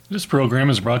This program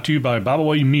is brought to you by Bible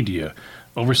Way Media,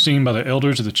 overseen by the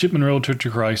elders of the Chipman Road Church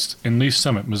of Christ in Lee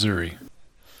Summit, Missouri.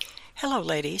 Hello,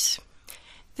 ladies.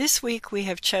 This week we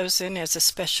have chosen as a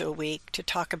special week to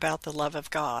talk about the love of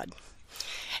God.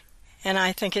 And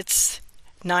I think it's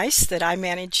nice that I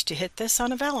managed to hit this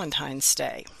on a Valentine's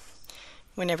Day,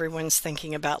 when everyone's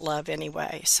thinking about love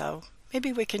anyway. So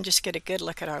maybe we can just get a good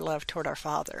look at our love toward our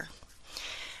Father.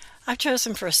 I've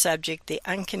chosen for a subject the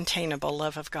uncontainable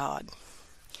love of God.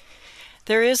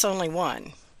 There is only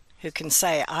one who can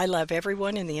say, I love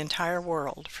everyone in the entire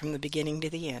world from the beginning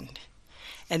to the end.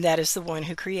 And that is the one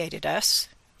who created us,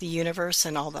 the universe,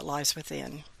 and all that lies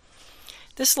within.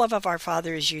 This love of our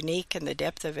Father is unique, and the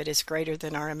depth of it is greater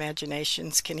than our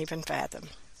imaginations can even fathom.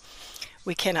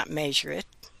 We cannot measure it,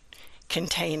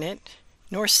 contain it,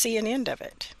 nor see an end of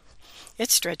it. It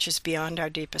stretches beyond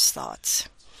our deepest thoughts.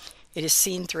 It is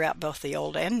seen throughout both the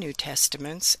Old and New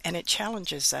Testaments, and it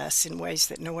challenges us in ways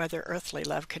that no other earthly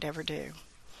love could ever do.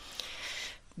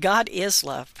 God is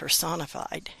love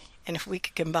personified, and if we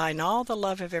could combine all the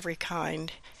love of every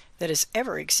kind that has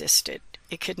ever existed,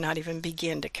 it could not even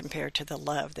begin to compare to the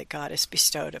love that God has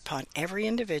bestowed upon every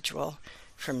individual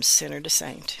from sinner to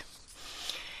saint.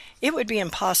 It would be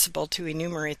impossible to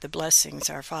enumerate the blessings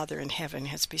our Father in heaven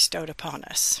has bestowed upon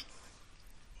us.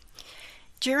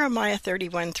 Jeremiah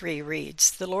 31:3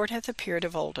 reads, The Lord hath appeared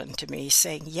of old unto me,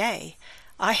 saying, Yea,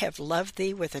 I have loved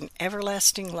thee with an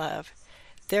everlasting love.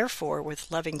 Therefore with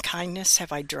loving kindness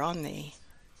have I drawn thee.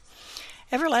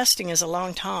 Everlasting is a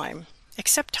long time,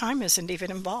 except time isn't even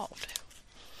involved.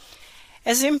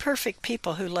 As imperfect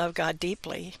people who love God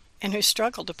deeply and who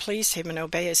struggle to please Him and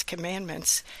obey His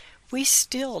commandments, we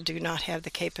still do not have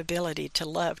the capability to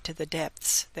love to the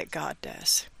depths that God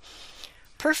does.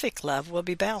 Perfect love will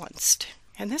be balanced.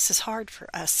 And this is hard for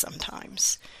us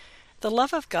sometimes. The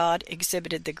love of God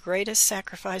exhibited the greatest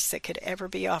sacrifice that could ever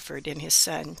be offered in His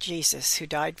Son, Jesus, who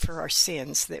died for our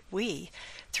sins, that we,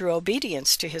 through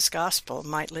obedience to His gospel,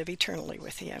 might live eternally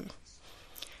with Him.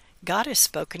 God has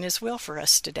spoken His will for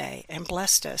us today and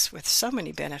blessed us with so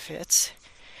many benefits.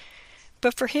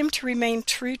 But for Him to remain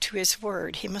true to His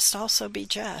word, He must also be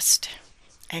just.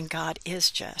 And God is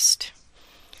just.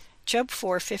 Job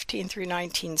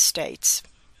 4:15-19 states,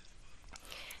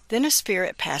 Then a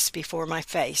spirit passed before my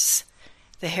face.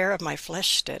 The hair of my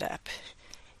flesh stood up.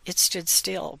 It stood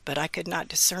still, but I could not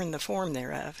discern the form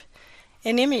thereof.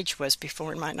 An image was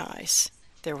before mine eyes.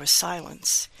 There was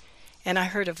silence. And I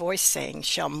heard a voice saying,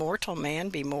 Shall mortal man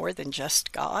be more than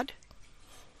just God?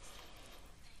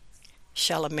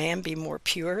 Shall a man be more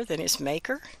pure than his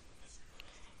Maker?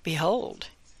 Behold,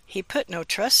 He put no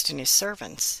trust in His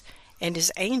servants, and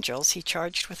His angels He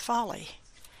charged with folly.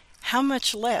 How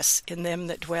much less in them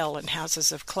that dwell in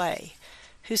houses of clay,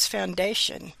 whose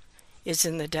foundation is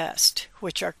in the dust,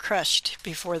 which are crushed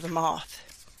before the moth.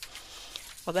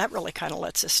 Well, that really kind of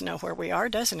lets us know where we are,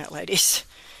 doesn't it, ladies?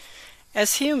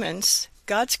 As humans,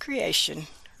 God's creation,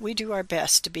 we do our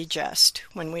best to be just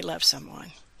when we love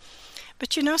someone.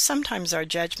 But sometimes our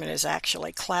judgment is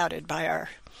actually clouded by our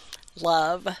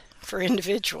love for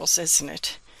individuals, isn't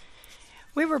it?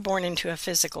 We were born into a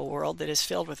physical world that is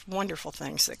filled with wonderful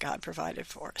things that God provided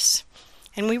for us.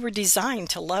 And we were designed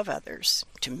to love others,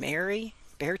 to marry,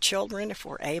 bear children if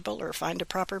we're able, or find a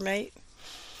proper mate.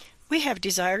 We have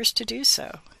desires to do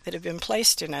so that have been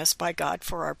placed in us by God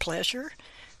for our pleasure,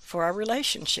 for our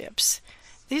relationships.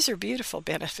 These are beautiful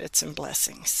benefits and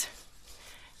blessings.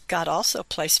 God also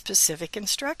placed specific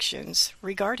instructions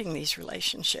regarding these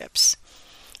relationships.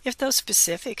 If those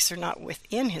specifics are not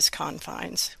within His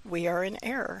confines, we are in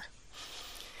error.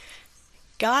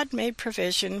 God made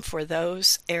provision for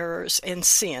those errors and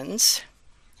sins,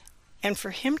 and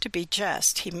for Him to be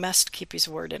just, He must keep His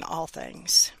word in all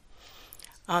things.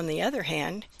 On the other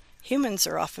hand, humans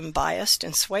are often biased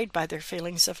and swayed by their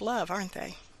feelings of love, aren't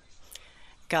they?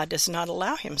 God does not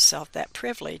allow Himself that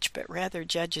privilege, but rather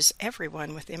judges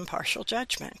everyone with impartial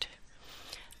judgment.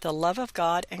 The love of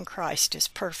God and Christ is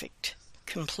perfect,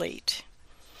 complete.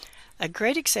 A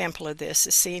great example of this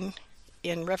is seen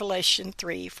in Revelation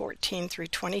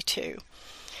 3:14-22,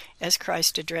 as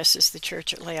Christ addresses the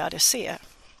church at Laodicea.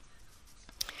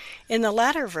 In the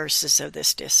latter verses of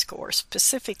this discourse,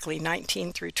 specifically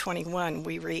 19-21,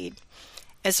 we read,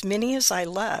 As many as I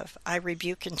love, I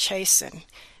rebuke and chasten.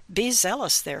 Be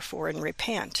zealous, therefore, and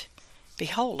repent.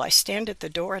 Behold, I stand at the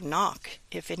door and knock.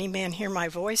 If any man hear my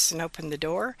voice and open the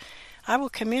door, I will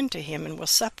come in to him and will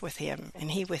sup with him,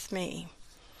 and he with me.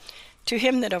 To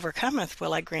him that overcometh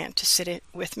will I grant to sit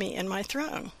with me in my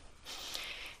throne,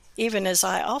 even as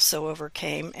I also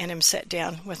overcame and am set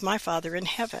down with my Father in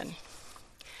heaven.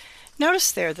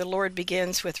 Notice there the Lord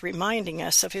begins with reminding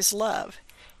us of His love,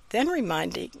 then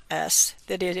reminding us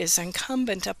that it is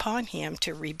incumbent upon him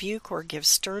to rebuke or give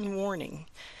stern warning,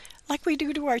 like we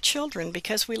do to our children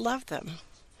because we love them.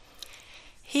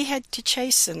 He had to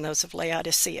chasten those of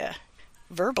Laodicea,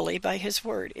 verbally by his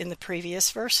word in the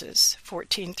previous verses,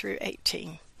 14 through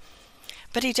 18.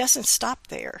 But he doesn't stop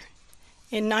there.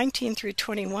 In 19 through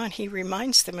 21, he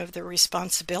reminds them of their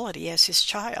responsibility as his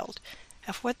child,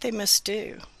 of what they must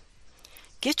do.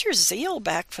 Get your zeal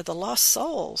back for the lost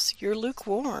souls. You're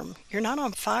lukewarm. You're not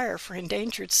on fire for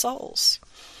endangered souls.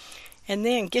 And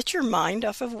then get your mind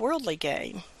off of worldly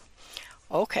gain.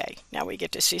 Okay, now we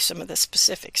get to see some of the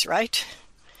specifics, right?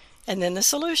 And then the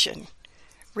solution.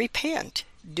 Repent,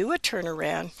 do a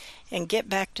turnaround, and get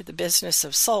back to the business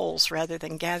of souls rather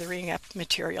than gathering up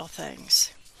material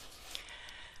things.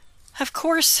 Of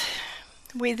course,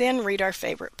 we then read our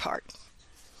favorite part.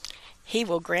 He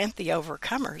will grant the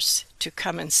overcomers to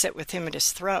come and sit with him at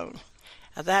his throne.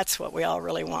 Now, that's what we all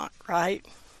really want, right?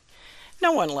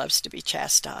 No one loves to be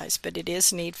chastised, but it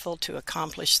is needful to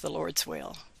accomplish the Lord's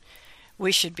will.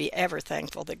 We should be ever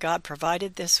thankful that God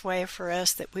provided this way for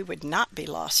us, that we would not be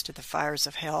lost to the fires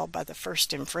of hell by the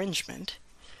first infringement.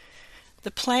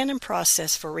 The plan and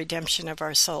process for redemption of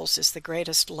our souls is the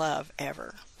greatest love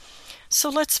ever. So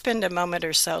let's spend a moment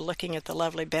or so looking at the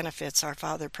lovely benefits our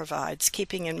Father provides,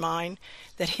 keeping in mind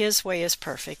that his way is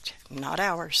perfect, not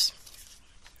ours.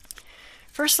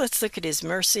 First, let's look at his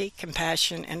mercy,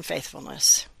 compassion, and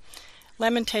faithfulness.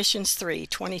 Lamentations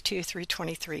 3:22 through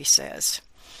 23 says,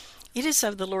 "It is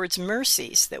of the Lord's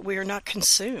mercies that we are not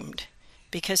consumed,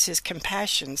 because his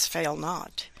compassions fail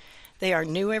not. They are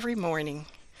new every morning.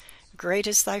 Great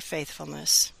is thy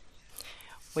faithfulness."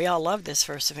 We all love this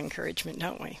verse of encouragement,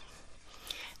 don't we?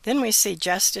 Then we see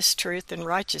justice, truth, and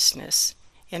righteousness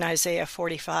in Isaiah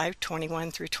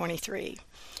 45:21 through 23.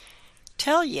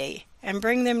 "Tell ye, and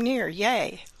bring them near,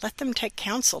 yea, let them take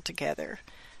counsel together.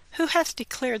 Who hath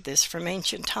declared this from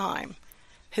ancient time?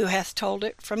 Who hath told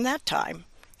it from that time?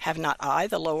 Have not I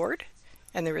the Lord?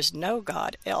 And there is no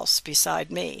God else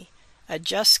beside me, a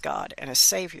just God and a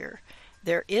Savior.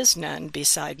 There is none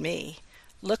beside me.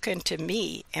 Look unto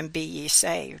me, and be ye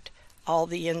saved, all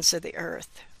the ends of the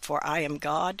earth. For I am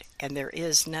God, and there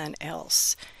is none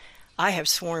else. I have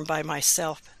sworn by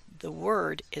myself, the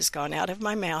word is gone out of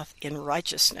my mouth in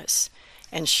righteousness,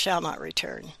 and shall not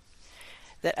return.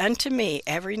 That unto me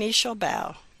every knee shall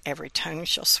bow, every tongue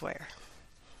shall swear."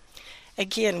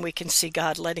 Again, we can see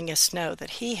God letting us know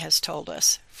that he has told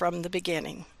us from the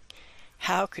beginning.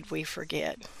 How could we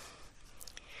forget?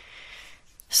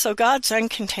 So God's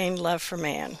uncontained love for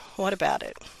man, what about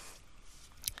it?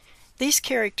 These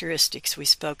characteristics we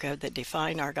spoke of that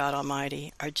define our God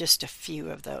Almighty are just a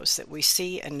few of those that we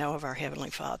see and know of our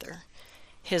Heavenly Father.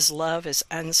 His love is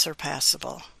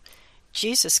unsurpassable.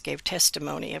 Jesus gave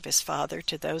testimony of his Father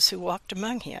to those who walked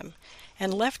among him,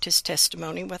 and left his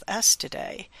testimony with us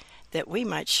today, that we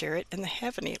might share it in the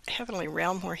heavenly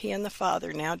realm where he and the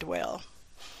Father now dwell.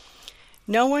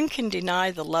 No one can deny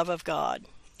the love of God.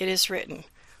 It is written,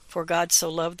 "For God so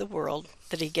loved the world,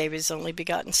 that he gave his only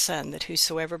begotten Son, that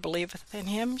whosoever believeth in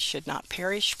him should not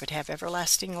perish, but have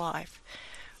everlasting life.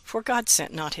 For God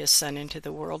sent not his Son into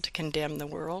the world to condemn the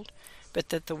world, but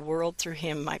that the world through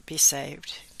him might be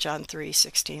saved." John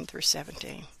 3:16 through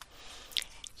 17.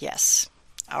 Yes,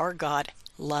 our God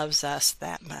loves us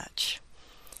that much.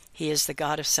 He is the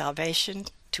God of salvation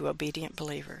to obedient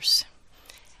believers.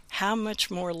 How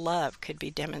much more love could be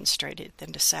demonstrated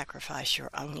than to sacrifice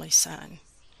your only Son?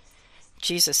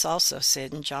 Jesus also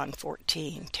said in John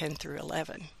 14:10 through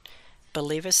 11,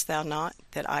 "Believest thou not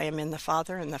that I am in the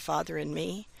Father, and the Father in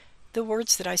me? The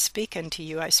words that I speak unto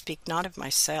you I speak not of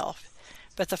myself,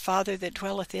 but the Father that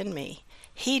dwelleth in me,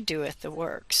 he doeth the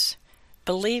works.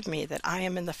 Believe me that I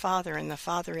am in the Father, and the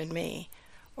Father in me,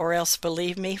 or else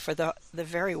believe me for the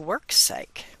very work's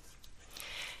sake."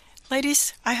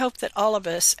 Ladies, I hope that all of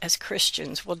us as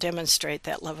Christians will demonstrate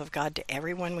that love of God to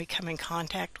everyone we come in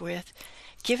contact with,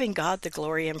 giving God the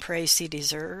glory and praise he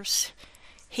deserves.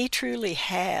 He truly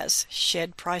has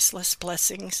shed priceless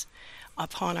blessings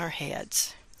upon our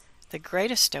heads, the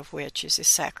greatest of which is his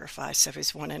sacrifice of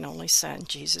his one and only Son,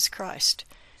 Jesus Christ,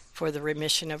 for the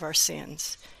remission of our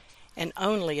sins. And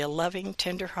only a loving,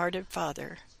 tender-hearted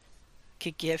Father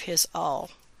could give his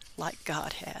all like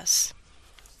God has.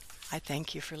 I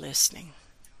thank you for listening.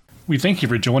 We thank you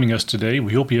for joining us today.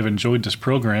 We hope you have enjoyed this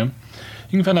program.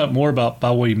 You can find out more about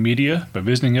Bible Way Media by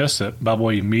visiting us at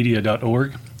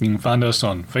BibleWayMedia.org. You can find us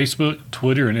on Facebook,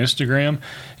 Twitter, and Instagram.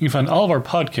 You can find all of our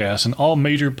podcasts on all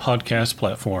major podcast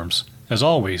platforms. As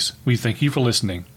always, we thank you for listening.